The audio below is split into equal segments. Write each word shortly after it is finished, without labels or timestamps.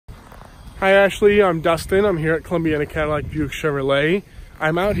Hi Ashley, I'm Dustin. I'm here at Columbiana Cadillac Buick Chevrolet.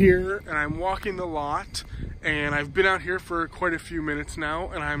 I'm out here and I'm walking the lot, and I've been out here for quite a few minutes now,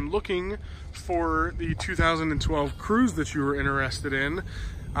 and I'm looking for the 2012 Cruze that you were interested in,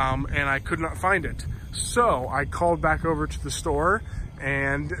 and I could not find it. So I called back over to the store,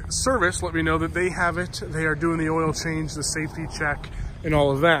 and service let me know that they have it. They are doing the oil change, the safety check, and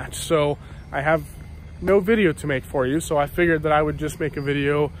all of that. So I have no video to make for you, so I figured that I would just make a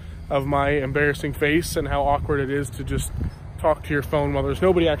video of my embarrassing face and how awkward it is to just talk to your phone while there's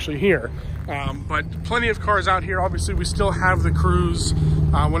nobody actually here. But plenty of cars out here. Obviously, we still have the Cruze.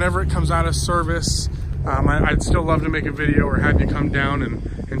 Whenever it comes out of service, I'd still love to make a video or have you come down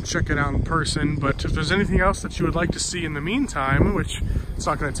and check it out in person. But if there's anything else that you would like to see in the meantime, which it's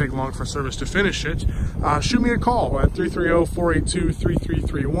not going to take long for service to finish it, shoot me a call at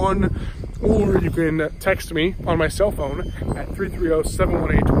 330-482-3331. Or you can text me on my cell phone at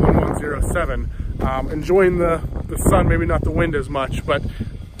 330-718-1107. Enjoying the sun, maybe not the wind as much, but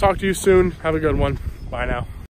talk to you soon. Have a good one. Bye now.